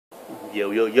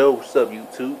Yo, what's up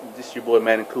YouTube? This is your boy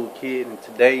Madden Cool Kid, and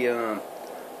today I'm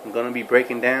gonna be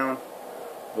breaking down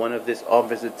one of this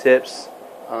offensive tips.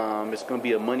 It's gonna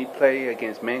be a money play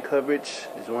against man coverage.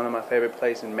 It's one of my favorite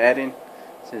plays in Madden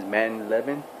since Madden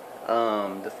 11.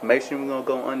 The formation we're gonna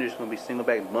go under is gonna be single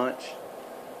back bunch.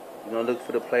 We're gonna look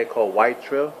for the play called white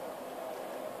trail,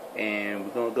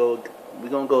 and we're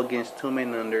gonna go against two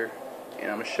men under, and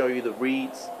I'm gonna show you the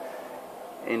reads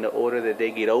in the order that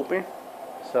they get open.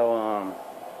 So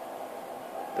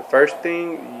the first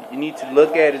thing you need to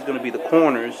look at is going to be the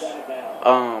corners.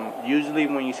 Usually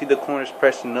when you see the corners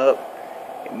pressing up,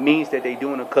 it means that they're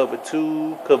doing a cover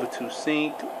two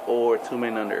sink, or two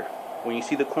men under. When you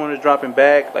see the corners dropping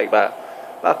back, like about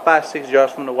 5-6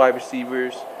 yards from the wide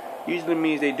receivers, usually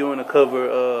means they're doing a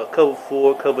cover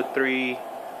four, cover three.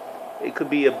 It could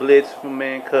be a blitz from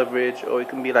man coverage, or it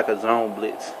can be like a zone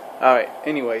blitz. All right.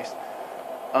 Anyways.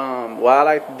 What I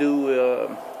like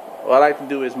to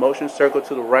do is motion circle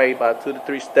to the right about 2 to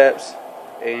 3 steps,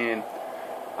 and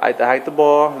I like to hike the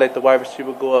ball, let the wide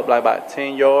receiver go up like about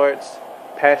 10 yards,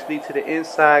 pass lead to the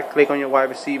inside, click on your wide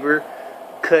receiver,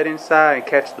 cut inside and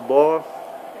catch the ball,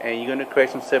 and you're gonna create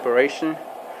some separation.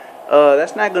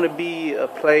 That's not gonna be a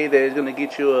play that is gonna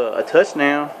get you a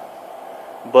touchdown,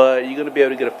 but you're gonna be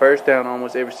able to get a first down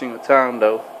almost every single time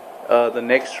though. The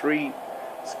next read,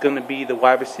 it's going to be the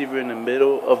wide receiver in the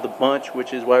middle of the bunch,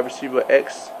 which is wide receiver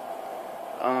X.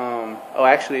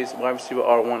 Actually, it's wide receiver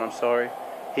R1, I'm sorry.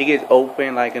 He gets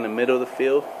open like in the middle of the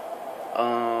field.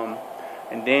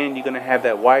 And then you're going to have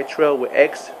that wide trail with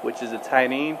X, which is a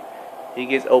tight end. He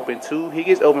gets open too. He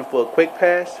gets open for a quick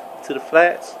pass to the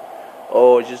flats,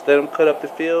 or just let him cut up the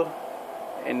field,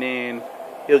 and then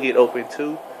he'll get open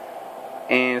too.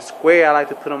 And square, I like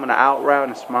to put him in an out route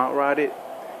and smart route it.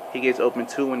 He gets open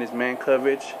too in his man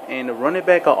coverage. And the running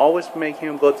back, I always make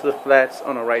him go to the flats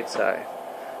on the right side.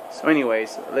 So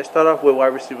anyways, let's start off with wide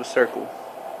receiver circle.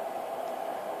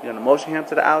 You're going to motion him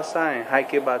to the outside and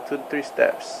hike it about 2 to 3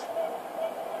 steps.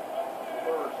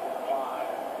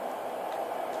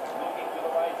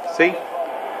 See?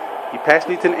 You pass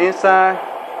lead to the inside,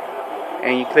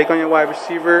 and you click on your wide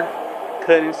receiver,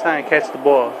 cut inside and catch the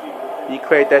ball. You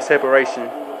create that separation.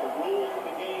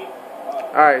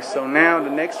 Alright, so now the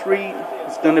next read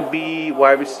is going to be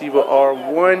wide receiver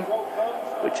R1,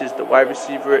 which is the wide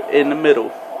receiver in the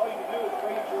middle.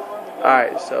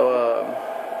 Alright, so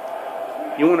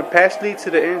you want to pass lead to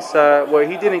the inside. Well,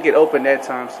 he didn't get open that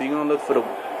time, so you're going to look for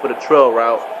the trail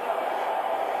route.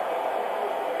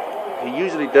 He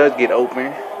usually does get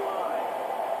open.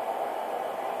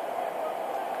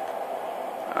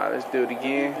 Alright, let's do it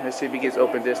again. Let's see if he gets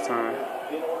open this time.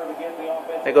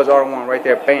 There goes R1 right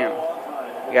there. Bam.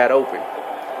 Got open.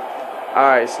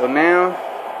 Alright, so now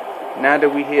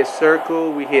that we hit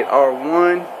circle, we hit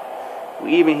R1,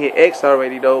 we even hit X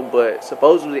already though, but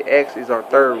supposedly X is our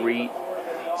third read.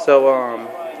 So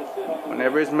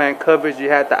whenever it's man coverage, you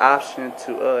have the option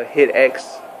to hit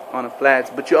X on the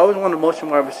flats, but you always want to motion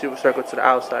wide receiver circle to the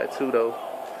outside too though,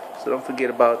 so don't forget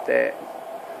about that.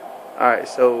 Alright,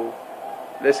 so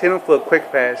let's hit him for a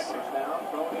quick pass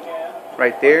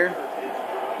right there.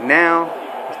 Now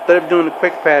instead of doing the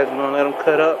quick pass, we're going to let him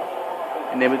cut up,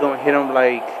 and then we're going to hit him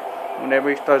like whenever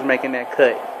he starts making that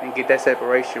cut and get that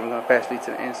separation, we're going to pass lead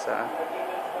to the inside.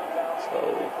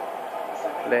 So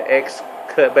let X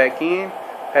cut back in,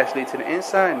 pass lead to the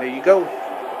inside, and there you go.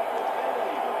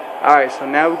 Alright, so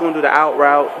now we're going to do the out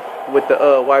route with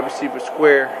the wide receiver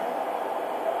square.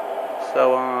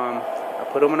 So I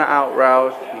put him in the out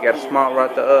route. You got to smart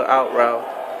route the out route.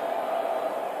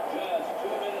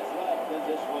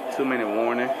 2-minute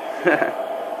warning.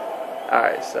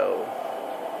 Alright, so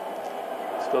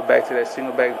let's go back to that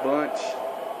single back bunch.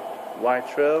 Wide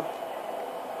trail.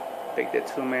 Take that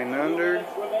 2-man under.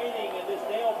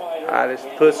 Alright, let's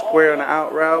put square on the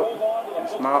out route and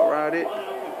smart route it.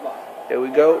 There we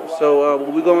go. So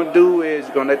what we're going to do is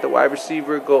we're going to let the wide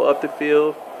receiver go up the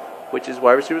field, which is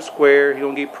wide receiver square. He's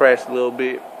going to get pressed a little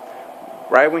bit.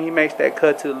 Right when he makes that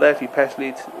cut to the left, he pass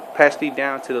lead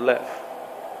down to the left.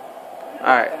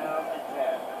 Alright.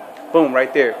 Boom,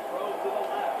 right there.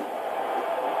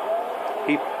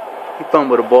 He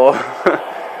fumbled the ball.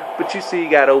 But you see he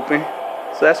got open.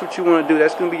 So that's what you want to do.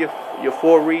 That's going to be your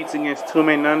 4 reads against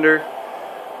 2-man under.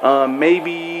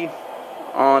 Maybe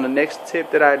on the next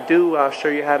tip that I do, I'll show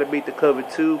you how to beat the cover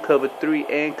 2, cover 3,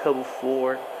 and cover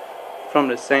 4 from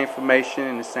the same formation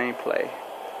and the same play.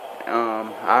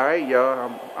 Alright,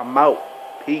 y'all. I'm out.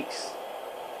 Peace.